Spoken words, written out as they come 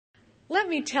Let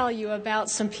me tell you about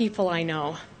some people I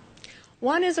know.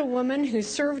 One is a woman who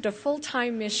served a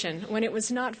full-time mission when it was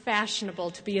not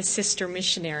fashionable to be a sister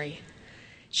missionary.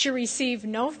 She received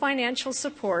no financial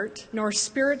support nor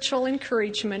spiritual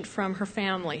encouragement from her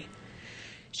family.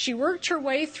 She worked her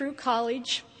way through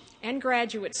college and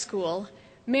graduate school,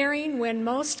 marrying when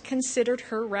most considered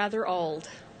her rather old.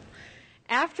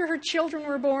 After her children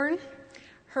were born,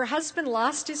 her husband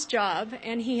lost his job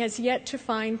and he has yet to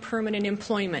find permanent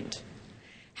employment.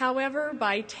 However,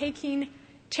 by taking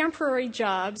temporary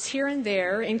jobs here and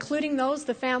there, including those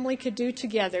the family could do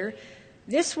together,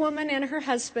 this woman and her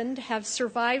husband have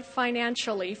survived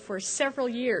financially for several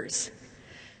years.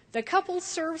 The couple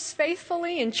serves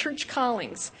faithfully in church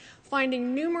callings,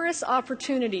 finding numerous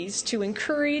opportunities to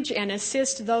encourage and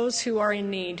assist those who are in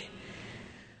need.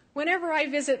 Whenever I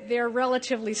visit their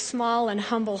relatively small and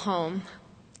humble home,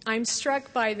 I'm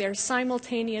struck by their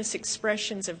simultaneous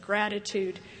expressions of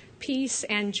gratitude, peace,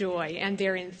 and joy, and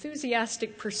their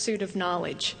enthusiastic pursuit of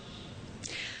knowledge.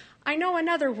 I know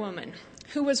another woman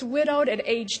who was widowed at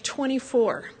age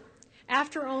 24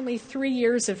 after only 3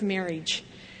 years of marriage.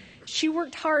 She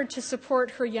worked hard to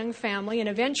support her young family and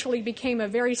eventually became a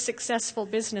very successful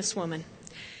businesswoman.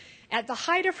 At the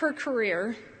height of her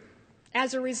career,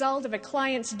 as a result of a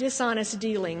client's dishonest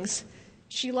dealings,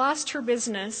 she lost her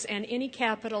business and any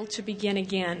capital to begin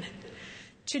again.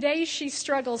 Today, she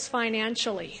struggles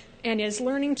financially and is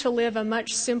learning to live a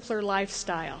much simpler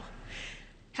lifestyle.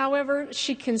 However,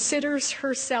 she considers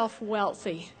herself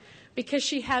wealthy because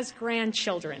she has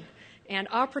grandchildren and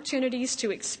opportunities to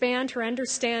expand her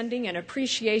understanding and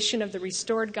appreciation of the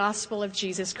restored gospel of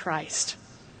Jesus Christ.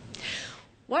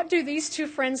 What do these two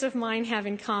friends of mine have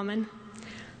in common?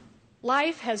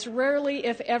 Life has rarely,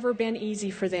 if ever, been easy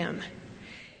for them.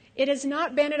 It has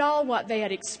not been at all what they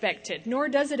had expected, nor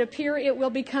does it appear it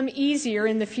will become easier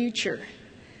in the future.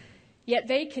 Yet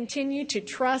they continue to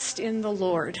trust in the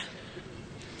Lord.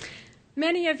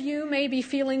 Many of you may be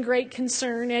feeling great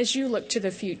concern as you look to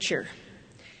the future.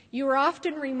 You are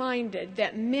often reminded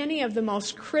that many of the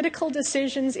most critical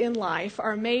decisions in life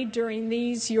are made during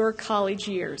these, your college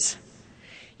years.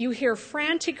 You hear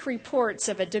frantic reports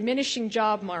of a diminishing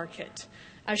job market,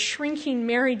 a shrinking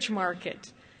marriage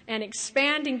market, and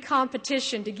expanding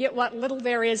competition to get what little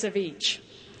there is of each.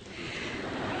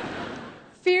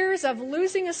 Fears of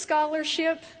losing a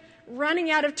scholarship, running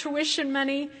out of tuition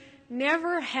money,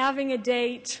 never having a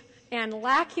date, and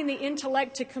lacking the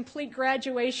intellect to complete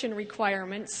graduation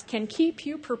requirements can keep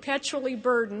you perpetually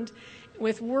burdened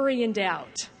with worry and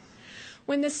doubt.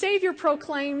 When the Savior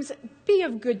proclaims, "Be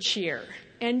of good cheer,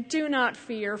 and do not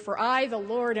fear, for I, the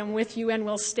Lord, am with you and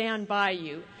will stand by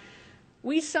you,"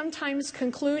 we sometimes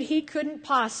conclude he couldn't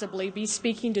possibly be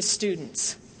speaking to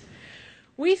students.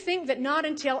 We think that not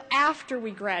until after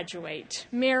we graduate,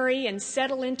 marry, and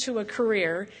settle into a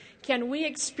career can we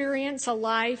experience a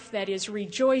life that is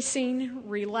rejoicing,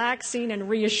 relaxing, and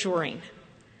reassuring.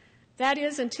 That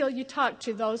is, until you talk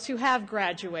to those who have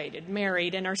graduated,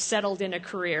 married, and are settled in a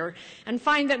career, and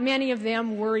find that many of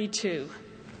them worry too.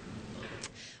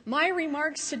 My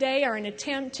remarks today are an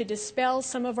attempt to dispel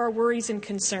some of our worries and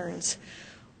concerns.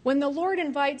 When the Lord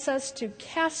invites us to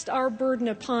cast our burden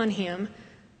upon Him,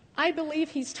 I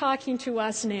believe He's talking to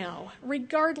us now,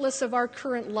 regardless of our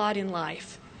current lot in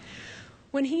life.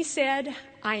 When He said,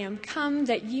 "I am come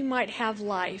that ye might have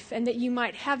life, and that ye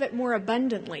might have it more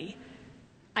abundantly,"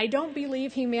 I don't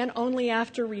believe He meant only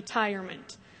after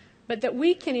retirement, but that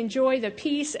we can enjoy the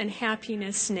peace and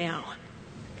happiness now.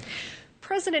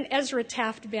 President Ezra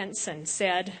Taft Benson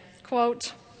said,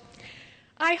 quote,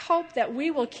 "I hope that we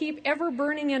will keep ever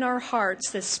burning in our hearts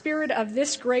the spirit of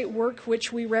this great work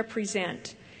which we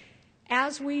represent.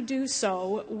 As we do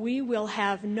so, we will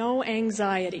have no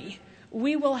anxiety.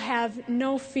 We will have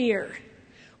no fear.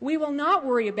 We will not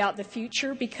worry about the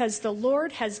future because the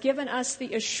Lord has given us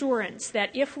the assurance that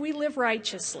if we live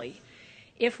righteously,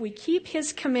 if we keep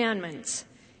His commandments,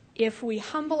 if we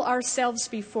humble ourselves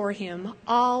before Him,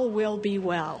 all will be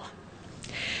well."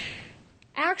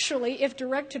 Actually, if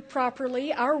directed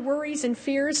properly, our worries and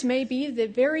fears may be the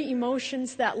very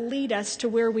emotions that lead us to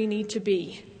where we need to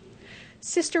be.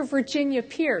 Sister Virginia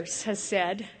Pierce has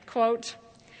said, quote,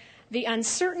 "The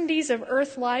uncertainties of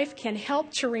earth life can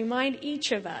help to remind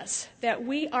each of us that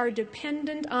we are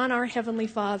dependent on our Heavenly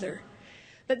Father.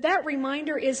 But that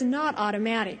reminder is not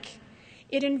automatic.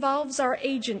 It involves our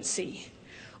agency.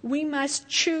 We must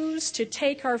choose to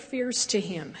take our fears to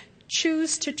Him,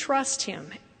 choose to trust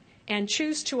Him, and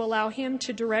choose to allow Him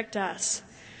to direct us.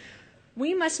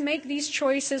 We must make these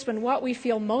choices when what we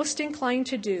feel most inclined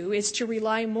to do is to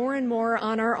rely more and more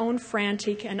on our own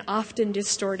frantic and often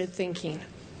distorted thinking.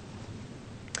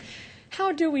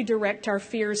 How do we direct our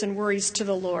fears and worries to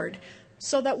the Lord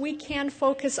so that we can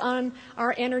focus on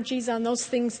our energies on those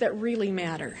things that really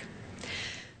matter?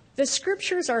 The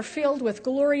scriptures are filled with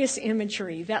glorious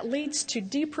imagery that leads to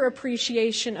deeper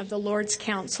appreciation of the Lord's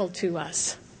counsel to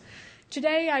us.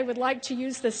 Today, I would like to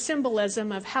use the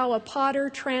symbolism of how a potter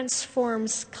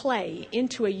transforms clay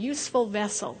into a useful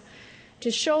vessel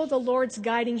to show the Lord's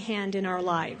guiding hand in our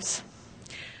lives.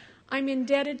 I'm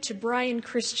indebted to Brian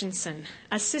Christensen,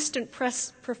 assistant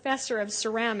professor of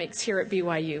ceramics here at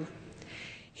BYU.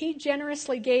 He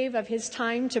generously gave of his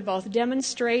time to both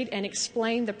demonstrate and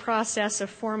explain the process of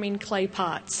forming clay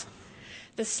pots.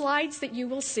 The slides that you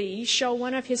will see show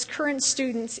one of his current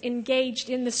students engaged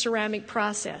in the ceramic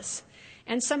process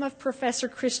and some of Professor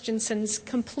Christensen's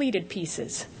completed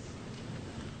pieces.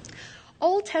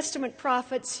 Old Testament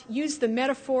prophets used the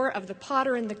metaphor of the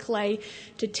potter and the clay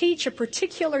to teach a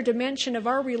particular dimension of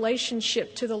our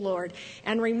relationship to the Lord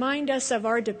and remind us of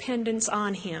our dependence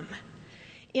on Him.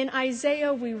 In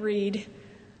Isaiah we read,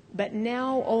 "But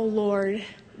now, O Lord,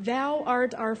 Thou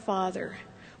art our Father.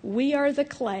 We are the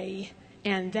clay,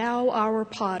 and Thou our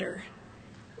potter,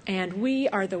 and we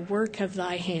are the work of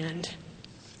Thy hand."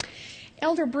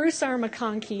 Elder Bruce R.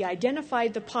 McConkie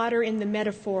identified the potter in the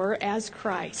metaphor as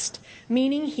Christ,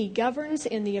 meaning he governs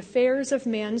in the affairs of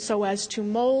men so as to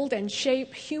mold and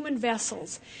shape human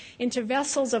vessels into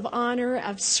vessels of honor,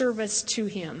 of service to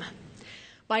Him.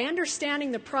 By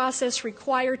understanding the process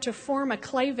required to form a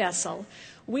clay vessel,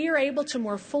 we are able to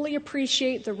more fully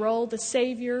appreciate the role the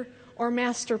Savior or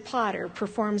Master Potter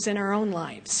performs in our own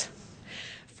lives.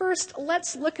 First,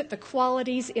 let's look at the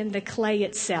qualities in the clay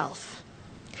itself.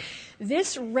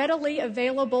 This readily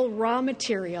available raw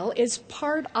material is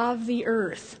part of the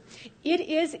earth. It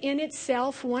is in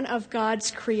itself one of God's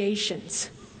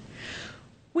creations.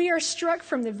 We are struck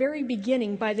from the very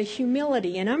beginning by the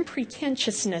humility and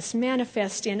unpretentiousness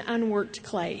manifest in unworked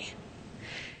clay.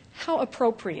 How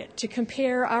appropriate to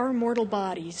compare our mortal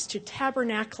bodies to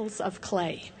tabernacles of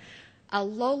clay, a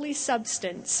lowly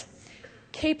substance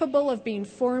capable of being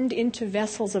formed into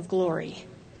vessels of glory.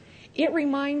 It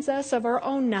reminds us of our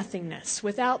own nothingness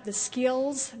without the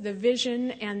skills, the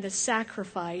vision, and the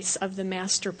sacrifice of the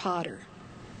master potter.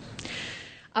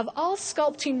 Of all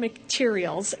sculpting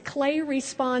materials, clay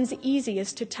responds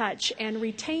easiest to touch and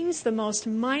retains the most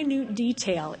minute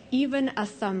detail, even a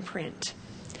thumbprint.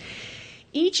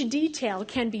 Each detail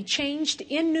can be changed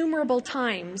innumerable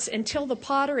times until the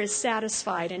potter is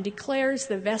satisfied and declares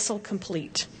the vessel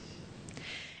complete.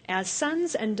 As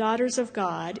sons and daughters of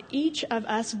God, each of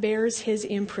us bears His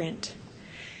imprint.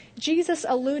 Jesus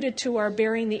alluded to our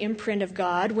bearing the imprint of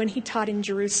God when He taught in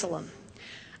Jerusalem.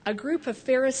 A group of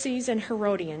Pharisees and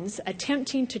Herodians,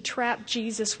 attempting to trap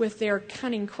Jesus with their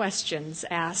cunning questions,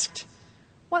 asked,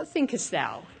 "What thinkest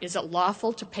thou? Is it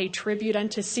lawful to pay tribute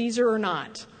unto Caesar or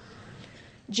not?"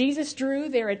 Jesus drew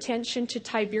their attention to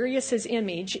Tiberius's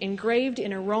image engraved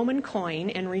in a Roman coin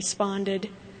and responded,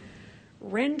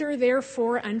 "Render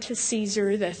therefore unto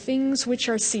Caesar the things which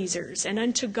are Caesar's, and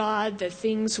unto God the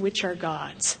things which are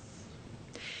God's."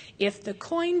 If the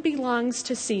coin belongs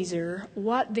to Caesar,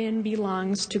 what then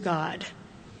belongs to God?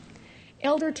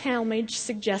 Elder Talmage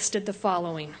suggested the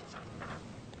following,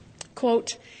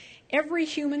 quote, "Every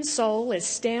human soul is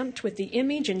stamped with the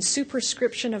image and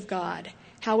superscription of God.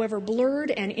 However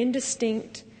blurred and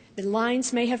indistinct the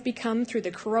lines may have become through the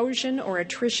corrosion or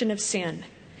attrition of sin.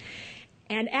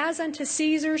 And as unto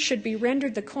Caesar should be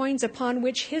rendered the coins upon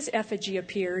which his effigy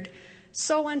appeared,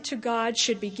 so unto God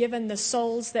should be given the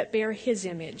souls that bear His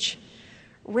image.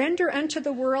 Render unto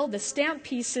the world the stamp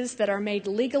pieces that are made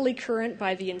legally current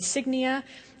by the insignia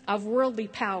of worldly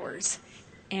powers,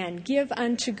 and give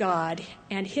unto God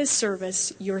and His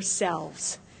service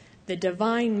yourselves, the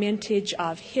divine mintage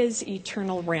of His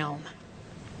eternal realm."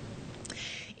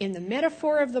 In the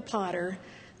metaphor of the potter,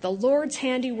 the Lord's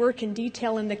handiwork and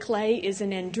detail in the clay is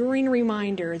an enduring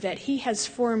reminder that He has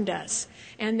formed us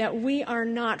and that we are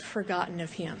not forgotten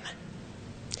of Him.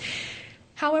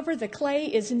 However, the clay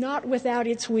is not without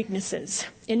its weaknesses.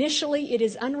 Initially, it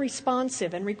is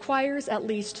unresponsive and requires at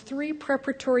least 3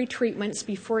 preparatory treatments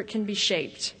before it can be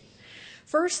shaped.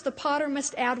 First, the potter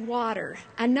must add water,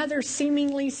 another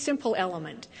seemingly simple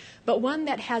element, but one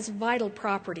that has vital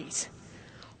properties.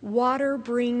 Water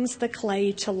brings the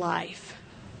clay to life.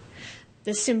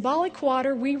 The symbolic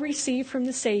water we receive from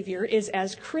the Savior is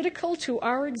as critical to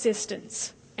our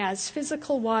existence as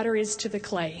physical water is to the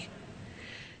clay.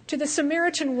 To the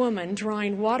Samaritan woman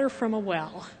drawing water from a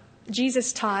well,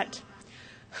 Jesus taught,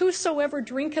 "Whosoever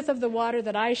drinketh of the water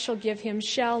that I shall give him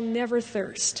shall never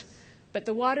thirst, but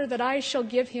the water that I shall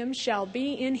give him shall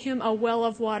be in him a well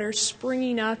of water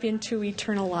springing up into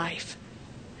eternal life."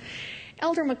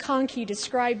 Elder McConkie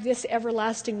described this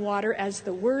everlasting water as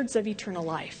the words of eternal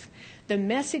life, the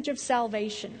message of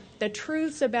salvation, the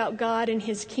truths about God and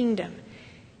his kingdom.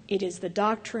 It is the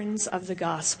doctrines of the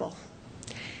gospel.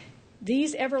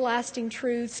 These everlasting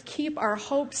truths keep our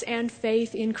hopes and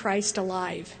faith in Christ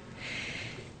alive.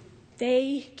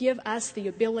 They give us the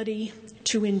ability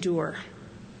to endure.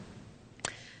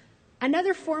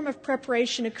 Another form of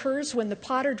preparation occurs when the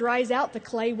potter dries out the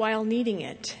clay while kneading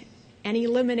it and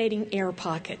eliminating air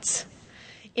pockets.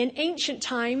 In ancient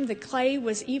time, the clay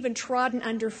was even trodden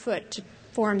underfoot to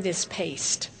form this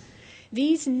paste.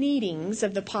 These kneadings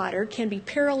of the potter can be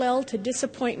parallel to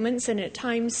disappointments and at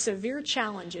times severe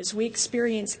challenges we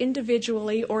experience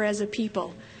individually or as a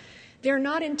people. They're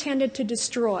not intended to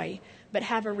destroy, but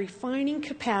have a refining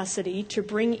capacity to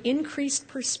bring increased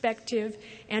perspective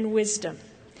and wisdom.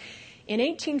 In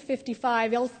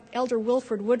 1855, Elder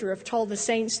Wilford Woodruff told the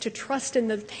saints to trust in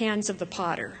the hands of the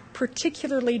potter,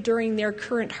 particularly during their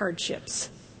current hardships.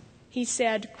 He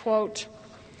said, quote,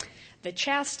 "The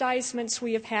chastisements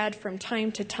we have had from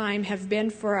time to time have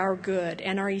been for our good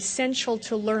and are essential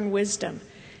to learn wisdom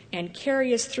and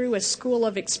carry us through a school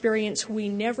of experience we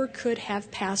never could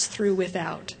have passed through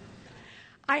without.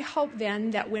 I hope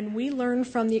then that when we learn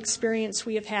from the experience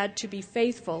we have had to be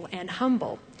faithful and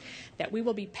humble, that we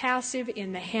will be passive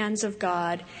in the hands of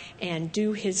God and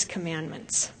do his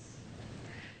commandments."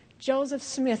 Joseph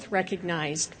Smith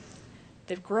recognized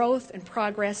the growth and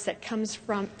progress that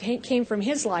came from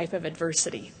his life of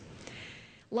adversity.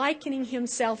 Likening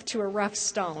himself to a rough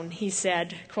stone, he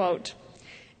said, quote,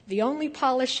 "The only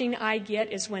polishing I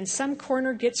get is when some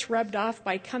corner gets rubbed off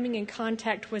by coming in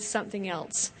contact with something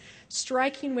else,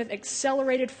 striking with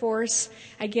accelerated force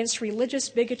against religious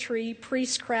bigotry,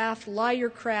 priestcraft,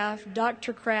 lawyercraft,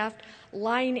 doctorcraft,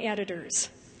 lying editors.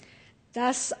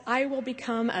 Thus I will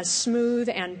become a smooth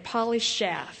and polished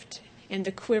shaft in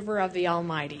the quiver of the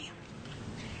Almighty."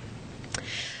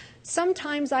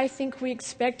 Sometimes I think we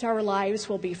expect our lives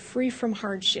will be free from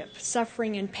hardship,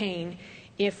 suffering, and pain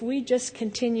if we just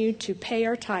continue to pay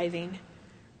our tithing,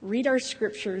 read our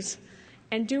scriptures,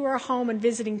 and do our home and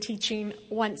visiting teaching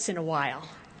once in a while.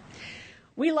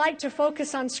 We like to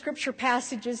focus on scripture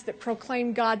passages that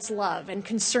proclaim God's love and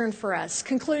concern for us,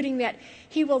 concluding that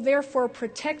he will therefore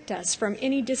protect us from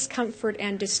any discomfort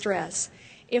and distress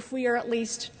if we are at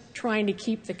least trying to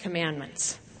keep the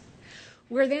commandments.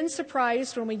 We're then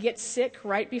surprised when we get sick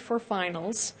right before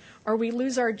finals, or we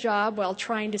lose our job while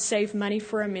trying to save money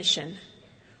for a mission,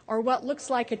 or what looks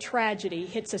like a tragedy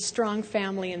hits a strong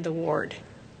family in the ward.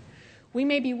 We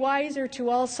may be wiser to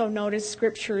also notice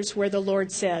scriptures where the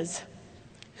Lord says,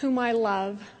 "Whom I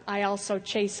love, I also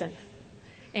chasten,"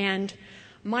 and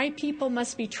 "My people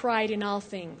must be tried in all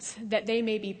things, that they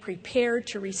may be prepared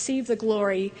to receive the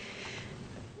glory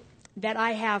that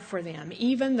I have for them,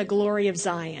 even the glory of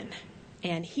Zion.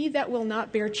 And he that will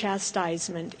not bear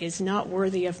chastisement is not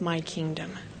worthy of my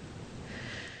kingdom."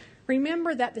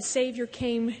 Remember that the Savior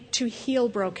came to heal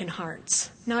broken hearts,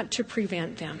 not to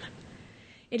prevent them.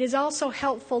 It is also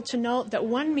helpful to note that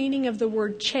one meaning of the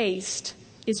word chaste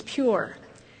is pure,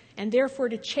 and therefore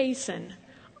to chasten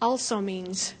also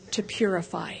means to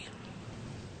purify.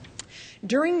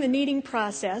 During the kneading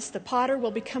process, the potter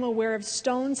will become aware of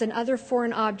stones and other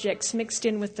foreign objects mixed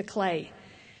in with the clay.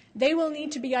 They will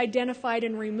need to be identified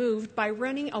and removed by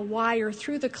running a wire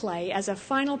through the clay as a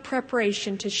final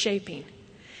preparation to shaping.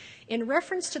 In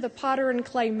reference to the potter and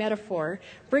clay metaphor,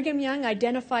 Brigham Young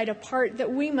identified a part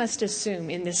that we must assume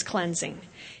in this cleansing.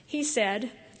 He said,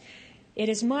 "It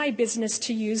is my business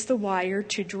to use the wire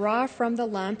to draw from the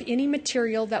lump any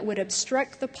material that would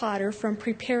obstruct the potter from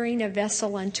preparing a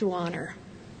vessel unto honor."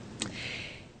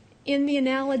 In the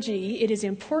analogy, it is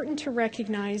important to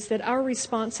recognize that our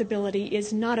responsibility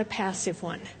is not a passive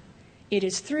one. It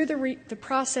is through the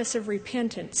process of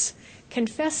repentance,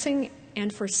 confessing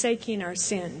and forsaking our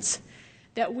sins,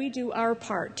 that we do our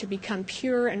part to become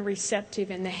pure and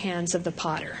receptive in the hands of the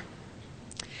potter.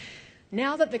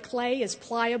 Now that the clay is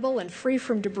pliable and free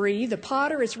from debris, the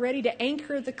potter is ready to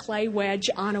anchor the clay wedge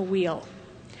on a wheel.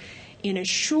 In a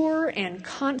sure and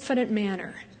confident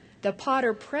manner, the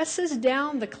potter presses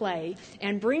down the clay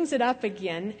and brings it up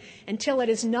again until it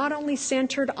is not only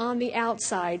centered on the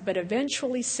outside, but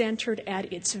eventually centered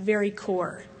at its very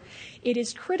core. It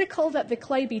is critical that the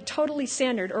clay be totally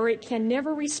centered, or it can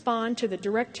never respond to the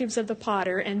directives of the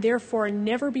potter and therefore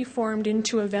never be formed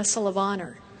into a vessel of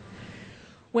honor.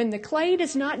 When the clay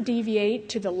does not deviate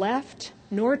to the left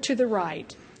nor to the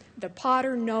right, the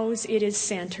potter knows it is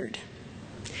centered.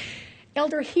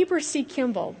 Elder Heber C.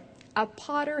 Kimball, a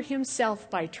potter himself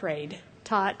by trade,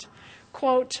 taught,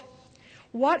 quote,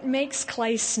 "What makes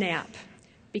clay snap?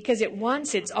 because it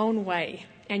wants its own way,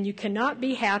 and you cannot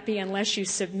be happy unless you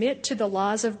submit to the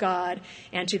laws of God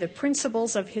and to the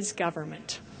principles of his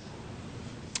government.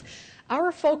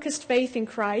 Our focused faith in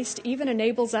Christ even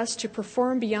enables us to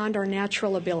perform beyond our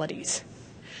natural abilities.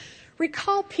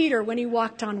 Recall Peter when he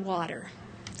walked on water.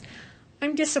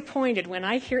 I'm disappointed when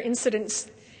I hear incidents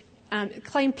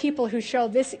claim people who show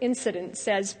this incident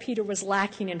says Peter was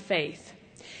lacking in faith.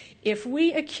 If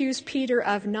we accuse Peter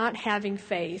of not having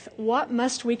faith, what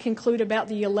must we conclude about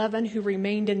the 11 who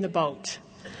remained in the boat?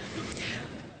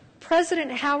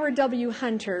 President Howard W.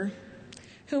 Hunter,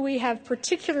 who we have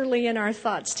particularly in our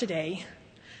thoughts today,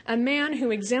 a man who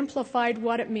exemplified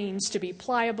what it means to be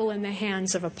pliable in the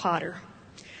hands of a potter,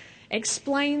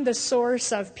 explained the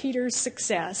source of Peter's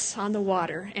success on the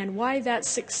water and why that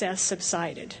success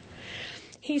subsided.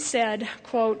 He said,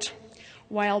 quote,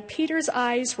 "While Peter's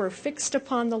eyes were fixed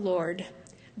upon the Lord,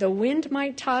 the wind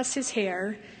might toss his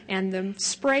hair and the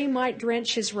spray might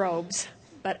drench his robes,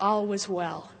 but all was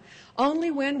well.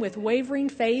 Only when with wavering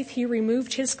faith he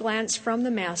removed his glance from the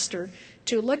master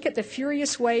to look at the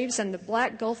furious waves and the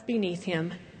black gulf beneath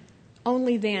him,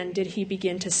 only then did he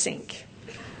begin to sink."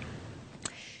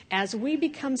 As we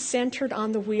become centered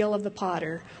on the wheel of the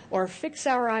potter, or fix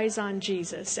our eyes on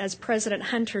Jesus, as President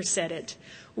Hunter said it,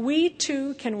 we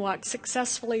too can walk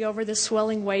successfully over the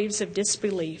swelling waves of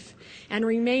disbelief and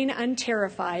remain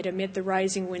unterrified amid the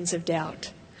rising winds of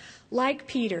doubt. Like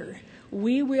Peter,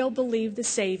 we will believe the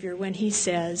Savior when he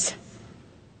says,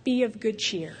 "Be of good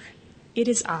cheer. It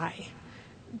is I.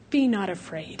 Be not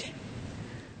afraid."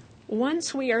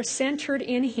 Once we are centered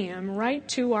in him right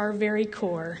to our very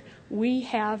core, we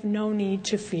have no need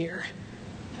to fear.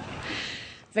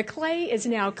 The clay is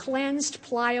now cleansed,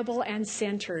 pliable, and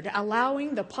centered,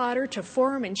 allowing the potter to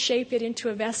form and shape it into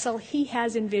a vessel he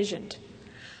has envisioned.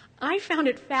 I found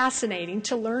it fascinating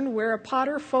to learn where a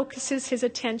potter focuses his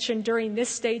attention during this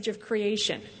stage of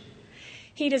creation.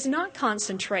 He does not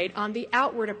concentrate on the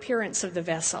outward appearance of the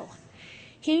vessel.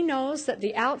 He knows that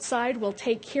the outside will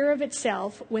take care of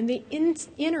itself when the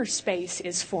inner space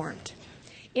is formed.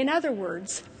 In other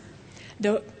words,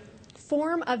 the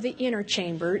form of the inner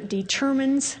chamber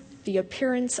determines the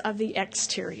appearance of the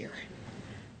exterior.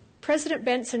 President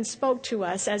Benson spoke to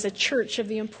us as a church of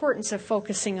the importance of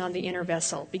focusing on the inner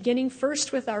vessel, beginning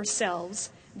first with ourselves,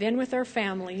 then with our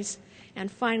families,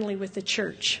 and finally with the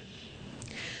church.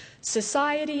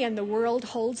 Society and the world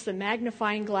holds the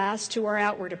magnifying glass to our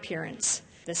outward appearance,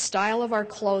 the style of our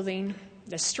clothing,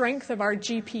 the strength of our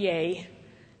GPA,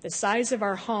 the size of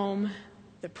our home,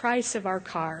 the price of our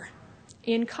car.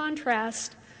 In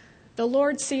contrast, the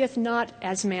Lord seeth not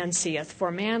as man seeth,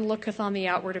 for man looketh on the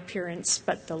outward appearance,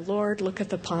 but the Lord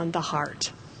looketh upon the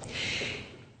heart.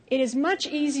 It is much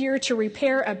easier to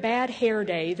repair a bad hair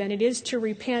day than it is to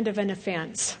repent of an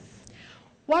offense.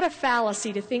 What a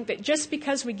fallacy to think that just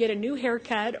because we get a new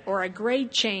haircut or a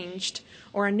grade changed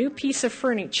or a new piece of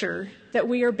furniture that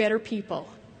we are better people.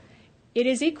 It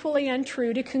is equally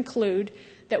untrue to conclude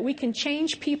that we can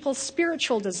change people's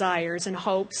spiritual desires and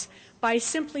hopes by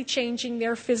simply changing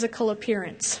their physical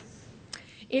appearance.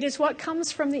 It is what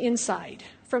comes from the inside,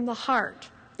 from the heart,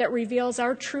 that reveals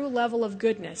our true level of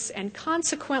goodness and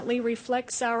consequently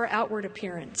reflects our outward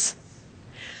appearance.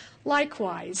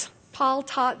 Likewise, Paul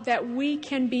taught that we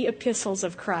can be epistles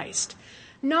of Christ,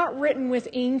 not written with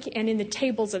ink and in the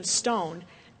tables of stone.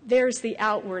 There's the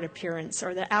outward appearance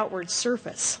or the outward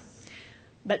surface.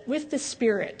 But with the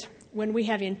Spirit, when we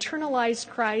have internalized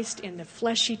Christ in the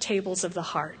fleshy tables of the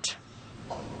heart.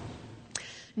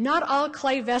 Not all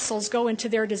clay vessels go into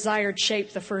their desired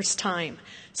shape the first time.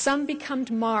 Some become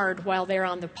marred while they're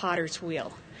on the potter's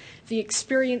wheel. The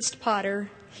experienced potter,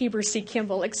 Heber C.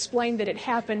 Kimball, explained that it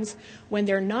happens when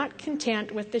they're not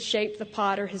content with the shape the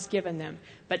potter has given them,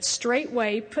 but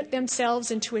straightway put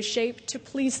themselves into a shape to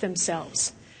please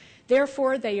themselves.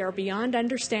 Therefore, they are beyond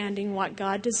understanding what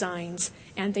God designs,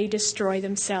 and they destroy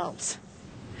themselves.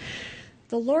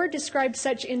 The Lord describes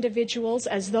such individuals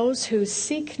as those who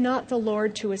seek not the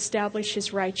Lord to establish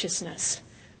his righteousness,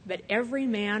 but every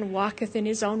man walketh in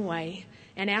his own way,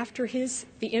 and after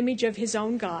the image of his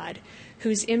own God,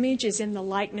 whose image is in the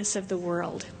likeness of the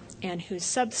world, and whose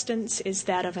substance is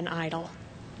that of an idol.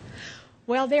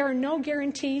 While there are no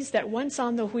guarantees that once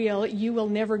on the wheel you will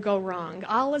never go wrong,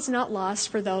 all is not lost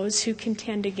for those who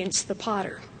contend against the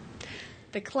potter.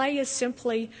 The clay is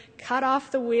simply cut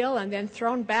off the wheel and then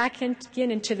thrown back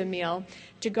again into the mill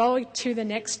to go to the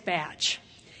next batch.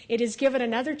 It is given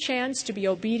another chance to be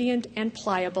obedient and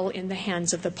pliable in the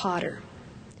hands of the potter.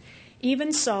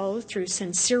 Even so, through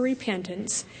sincere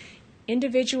repentance,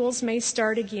 individuals may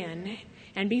start again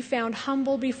and be found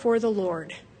humble before the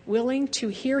Lord, willing to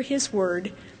hear his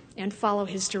word and follow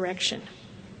his direction.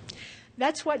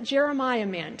 That's what Jeremiah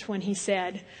meant when he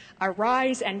said,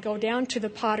 "Arise and go down to the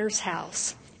potter's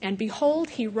house. And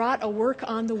behold, he wrought a work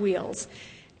on the wheels,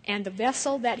 and the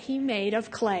vessel that he made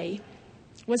of clay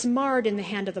was marred in the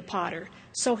hand of the potter.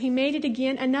 So he made it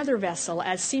again another vessel,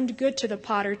 as seemed good to the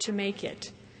potter to make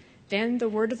it. Then the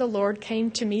word of the Lord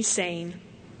came to me, saying,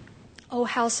 O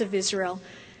house of Israel,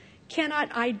 cannot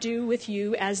I do with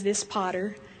you as this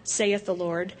potter, saith the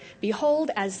Lord?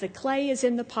 Behold, as the clay is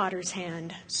in the potter's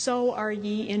hand, so are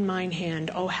ye in mine hand,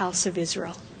 O house of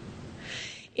Israel."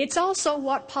 It's also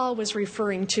what Paul was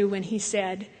referring to when he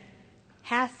said,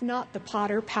 "Hath not the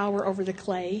potter power over the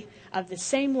clay, of the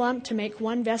same lump to make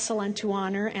one vessel unto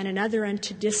honor and another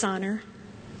unto dishonor?"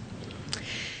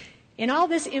 In all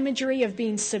this imagery of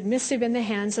being submissive in the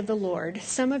hands of the Lord,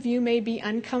 some of you may be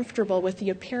uncomfortable with the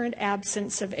apparent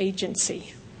absence of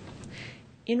agency.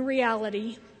 In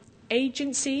reality,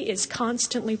 agency is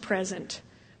constantly present,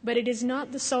 but it is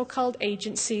not the so-called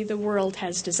agency the world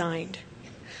has designed.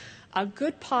 A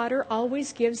good potter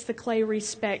always gives the clay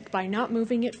respect by not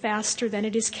moving it faster than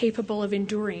it is capable of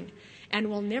enduring, and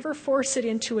will never force it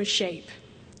into a shape.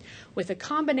 With a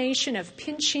combination of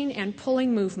pinching and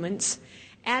pulling movements,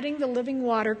 adding the living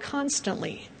water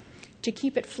constantly to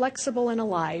keep it flexible and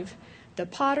alive, the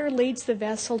potter leads the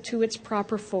vessel to its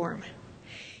proper form.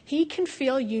 He can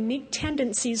feel unique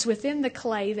tendencies within the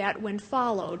clay that, when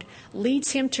followed,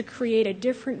 leads him to create a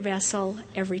different vessel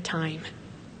every time.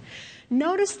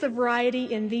 Notice the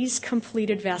variety in these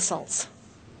completed vessels.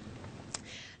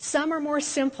 Some are more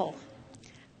simple,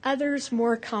 others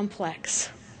more complex.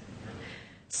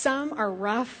 Some are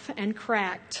rough and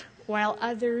cracked, while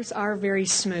others are very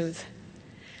smooth.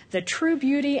 The true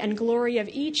beauty and glory of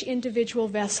each individual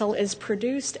vessel is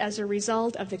produced as a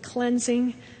result of the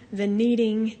cleansing, the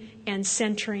kneading, and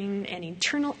centering and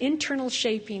internal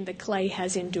shaping the clay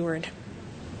has endured.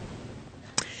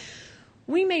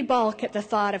 We may balk at the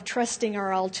thought of trusting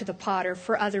our all to the potter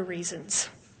for other reasons.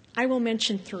 I will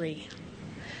mention 3.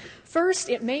 First,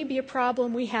 it may be a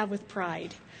problem we have with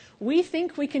pride. We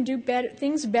think we can do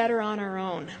things better on our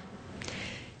own.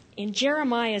 In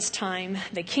Jeremiah's time,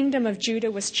 the kingdom of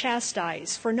Judah was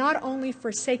chastised for not only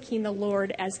forsaking the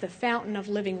Lord as the fountain of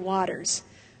living waters,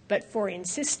 but for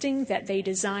insisting that they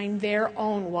design their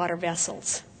own water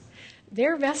vessels.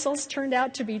 Their vessels turned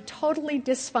out to be totally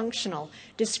dysfunctional,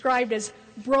 described as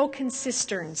broken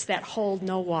cisterns that hold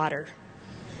no water.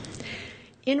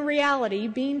 In reality,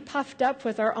 being puffed up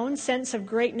with our own sense of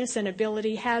greatness and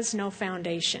ability has no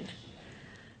foundation.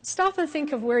 Stop and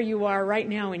think of where you are right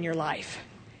now in your life.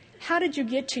 How did you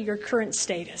get to your current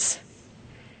status?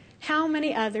 How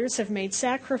many others have made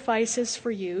sacrifices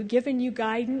for you, given you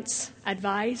guidance,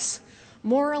 advice,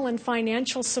 moral and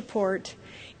financial support,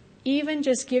 even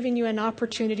just giving you an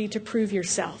opportunity to prove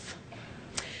yourself?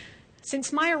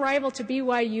 Since my arrival to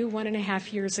BYU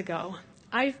 1.5 years ago,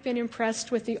 I've been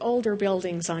impressed with the older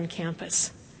buildings on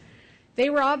campus. They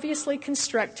were obviously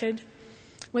constructed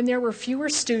when there were fewer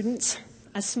students,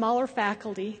 a smaller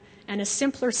faculty, and a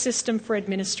simpler system for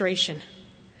administration.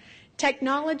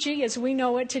 Technology as we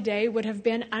know it today would have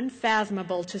been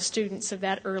unfathomable to students of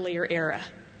that earlier era.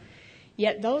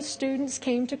 Yet those students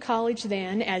came to college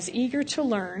then as eager to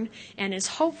learn and as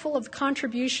hopeful of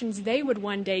contributions they would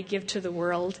one day give to the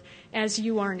world as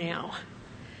you are now.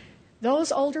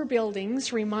 Those older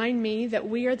buildings remind me that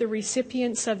we are the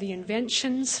recipients of the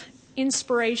inventions,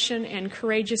 inspiration, and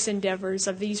courageous endeavors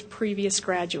of these previous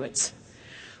graduates.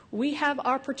 We have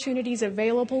opportunities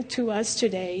available to us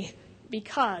today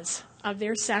because of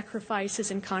their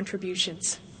sacrifices and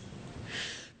contributions.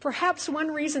 Perhaps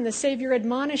one reason the Savior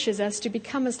admonishes us to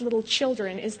become as little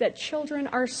children is that children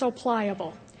are so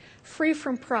pliable, free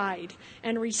from pride,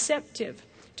 and receptive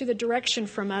to the direction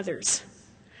from others.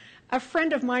 A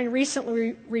friend of mine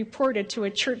recently reported to a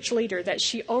church leader that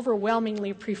she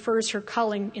overwhelmingly prefers her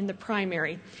calling in the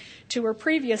primary to her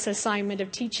previous assignment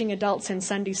of teaching adults in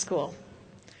Sunday school.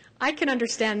 I can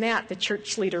understand that, the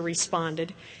church leader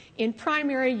responded. In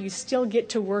primary, you still get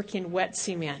to work in wet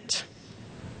cement.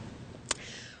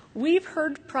 We've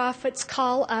heard prophets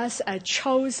call us a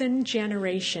chosen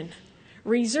generation,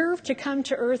 reserved to come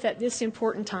to earth at this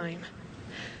important time.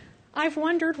 I've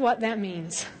wondered what that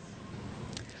means.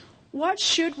 What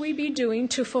should we be doing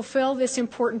to fulfill this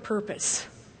important purpose?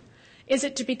 Is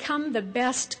it to become the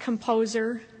best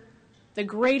composer, the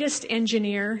greatest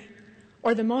engineer,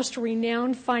 or the most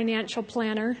renowned financial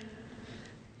planner?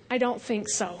 I don't think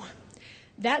so.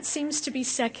 That seems to be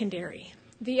secondary,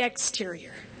 the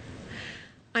exterior.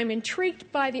 I'm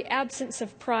intrigued by the absence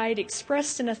of pride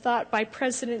expressed in a thought by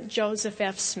President Joseph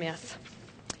F. Smith.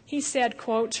 He said,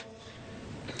 quote,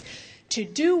 "To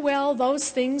do well those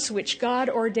things which God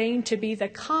ordained to be the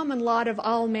common lot of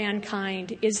all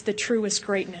mankind is the truest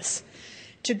greatness.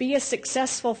 To be a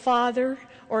successful father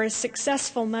or a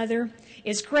successful mother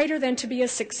is greater than to be a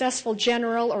successful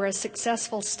general or a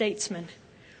successful statesman.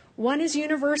 One is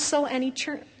universal and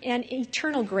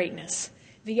eternal greatness.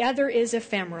 The other is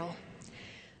ephemeral.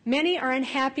 Many are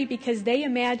unhappy because they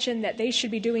imagine that they should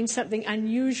be doing something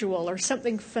unusual or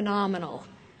something phenomenal.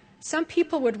 Some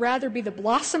people would rather be the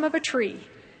blossom of a tree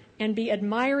and be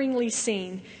admiringly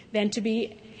seen than to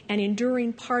be an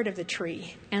enduring part of the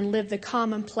tree and live the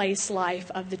commonplace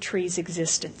life of the tree's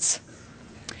existence.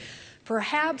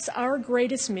 Perhaps our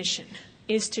greatest mission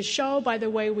is to show by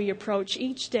the way we approach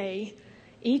each day,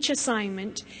 each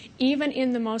assignment, even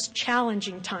in the most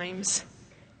challenging times,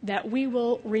 that we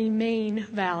will remain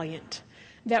valiant,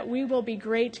 that we will be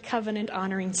great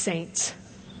covenant-honoring saints.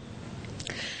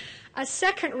 A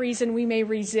second reason we may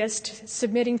resist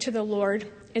submitting to the Lord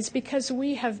is because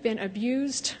we have been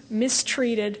abused,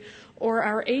 mistreated, or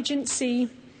our agency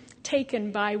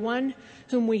taken by one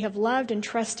whom we have loved and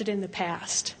trusted in the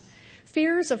past.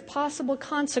 Fears of possible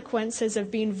consequences of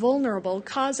being vulnerable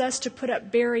cause us to put up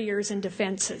barriers and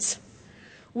defenses.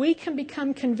 We can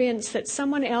become convinced that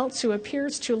someone else who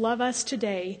appears to love us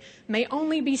today may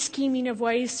only be scheming of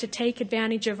ways to take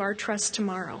advantage of our trust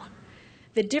tomorrow.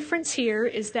 The difference here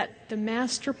is that the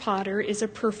master potter is a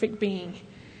perfect being.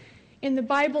 In the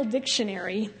Bible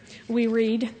dictionary, we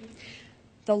read,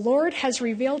 "The Lord has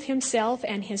revealed himself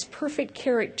and his perfect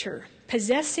character,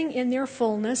 possessing in their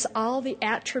fullness all the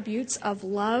attributes of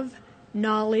love,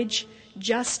 knowledge,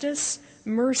 justice,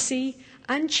 mercy,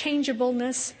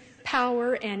 unchangeableness,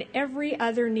 power, and every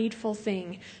other needful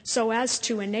thing, so as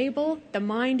to enable the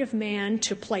mind of man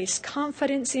to place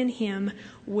confidence in him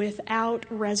without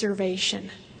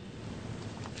reservation."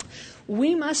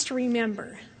 We must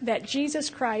remember that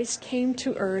Jesus Christ came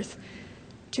to earth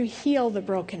to heal the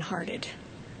brokenhearted,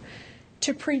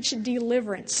 to preach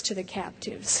deliverance to the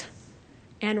captives,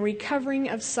 and recovering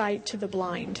of sight to the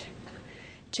blind,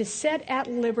 to set at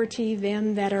liberty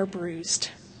them that are bruised.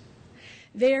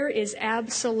 There is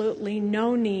absolutely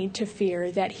no need to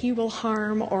fear that he will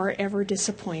harm or ever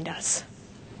disappoint us.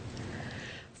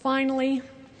 Finally,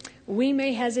 we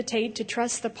may hesitate to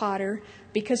trust the potter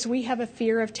because we have a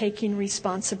fear of taking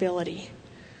responsibility.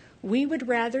 We would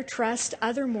rather trust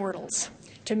other mortals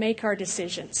to make our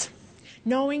decisions,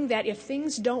 knowing that if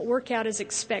things don't work out as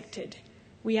expected,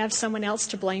 we have someone else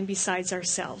to blame besides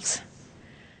ourselves.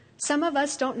 Some of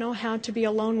us don't know how to be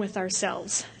alone with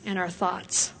ourselves and our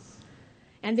thoughts,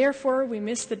 and therefore we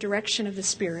miss the direction of the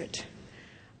Spirit.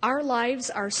 Our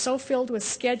lives are so filled with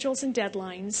schedules and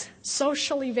deadlines,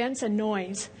 social events and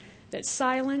noise, that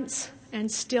silence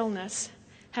and stillness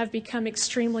have become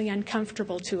extremely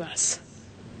uncomfortable to us.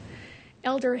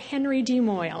 Elder Henry D.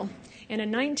 Moyle, in a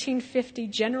 1950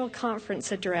 General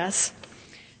Conference address,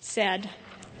 said,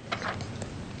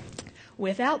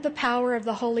 "Without the power of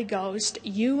the Holy Ghost,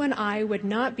 you and I would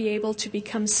not be able to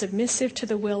become submissive to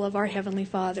the will of our Heavenly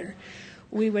Father.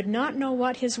 We would not know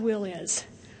what His will is.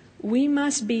 We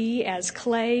must be as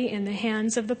clay in the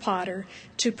hands of the potter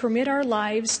to permit our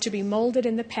lives to be molded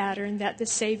in the pattern that the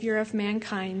Savior of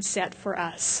mankind set for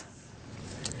us."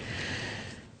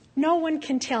 No one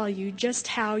can tell you just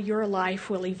how your life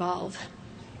will evolve,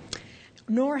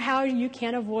 nor how you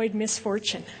can avoid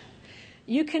misfortune.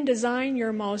 You can design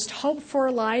your most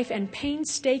hoped-for life and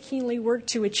painstakingly work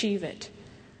to achieve it.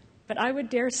 But I would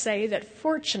dare say that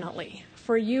fortunately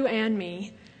for you and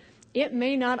me, it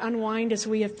may not unwind as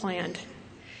we have planned.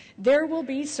 There will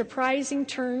be surprising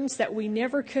turns that we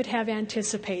never could have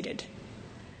anticipated.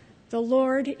 The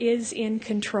Lord is in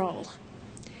control.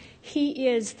 He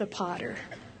is the potter.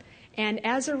 And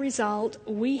as a result,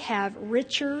 we have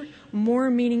richer, more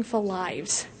meaningful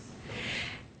lives.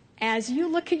 As you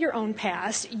look at your own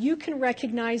past, you can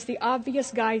recognize the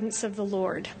obvious guidance of the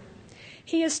Lord.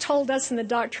 He has told us in the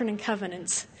Doctrine and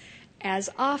Covenants, "As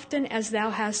often as thou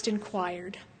hast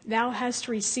inquired, thou hast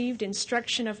received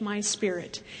instruction of my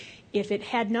Spirit. If it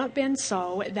had not been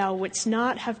so, thou wouldst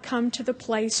not have come to the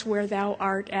place where thou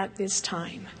art at this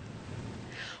time."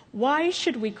 Why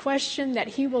should we question that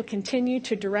He will continue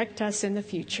to direct us in the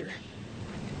future?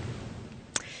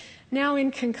 Now,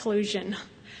 in conclusion,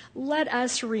 let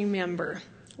us remember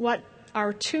what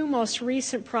our two most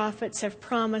recent prophets have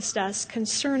promised us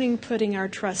concerning putting our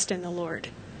trust in the Lord.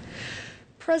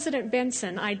 President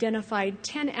Benson identified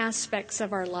 10 aspects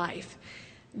of our life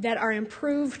that are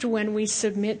improved when we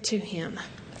submit to Him.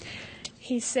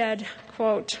 He said,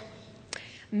 quote,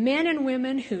 "Men and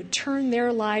women who turn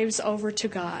their lives over to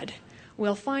God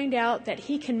will find out that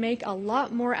he can make a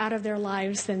lot more out of their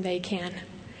lives than they can.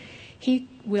 He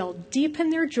will deepen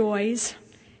their joys,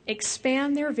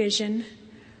 expand their vision,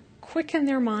 quicken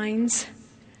their minds,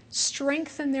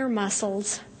 strengthen their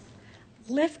muscles,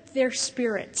 lift their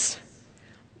spirits,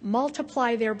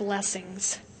 multiply their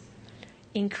blessings,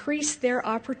 increase their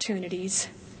opportunities,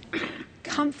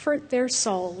 comfort their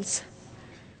souls,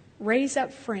 raise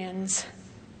up friends,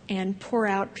 and pour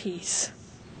out peace.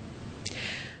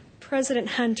 President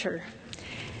Hunter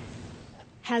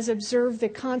has observed the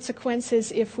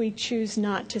consequences if we choose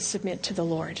not to submit to the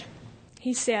Lord.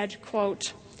 He said,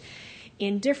 quote,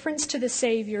 "Indifference to the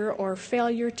Savior or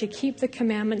failure to keep the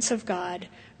commandments of God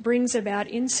brings about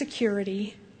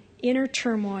insecurity, inner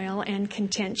turmoil, and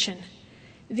contention.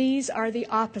 These are the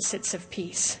opposites of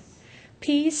peace.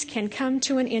 Peace can come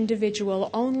to an individual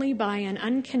only by an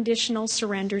unconditional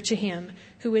surrender to Him,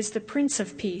 who is the Prince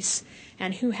of Peace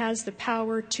and who has the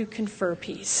power to confer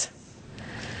peace."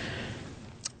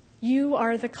 You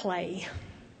are the clay,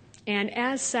 and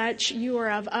as such, you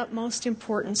are of utmost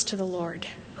importance to the Lord.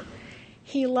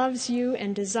 He loves you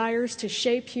and desires to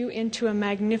shape you into a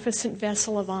magnificent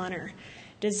vessel of honor,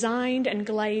 designed and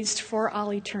glazed for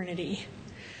all eternity.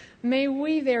 May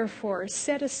we, therefore,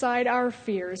 set aside our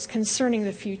fears concerning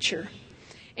the future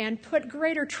and put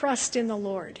greater trust in the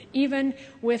Lord, even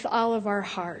with all of our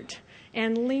heart,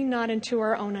 and lean not into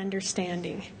our own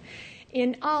understanding.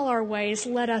 In all our ways,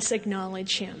 let us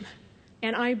acknowledge Him,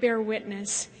 and I bear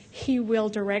witness, He will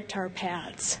direct our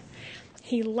paths.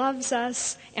 He loves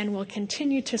us and will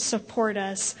continue to support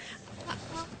us.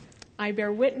 I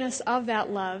bear witness of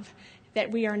that love, that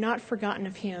we are not forgotten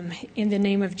of Him. In the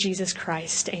name of Jesus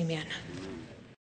Christ, amen.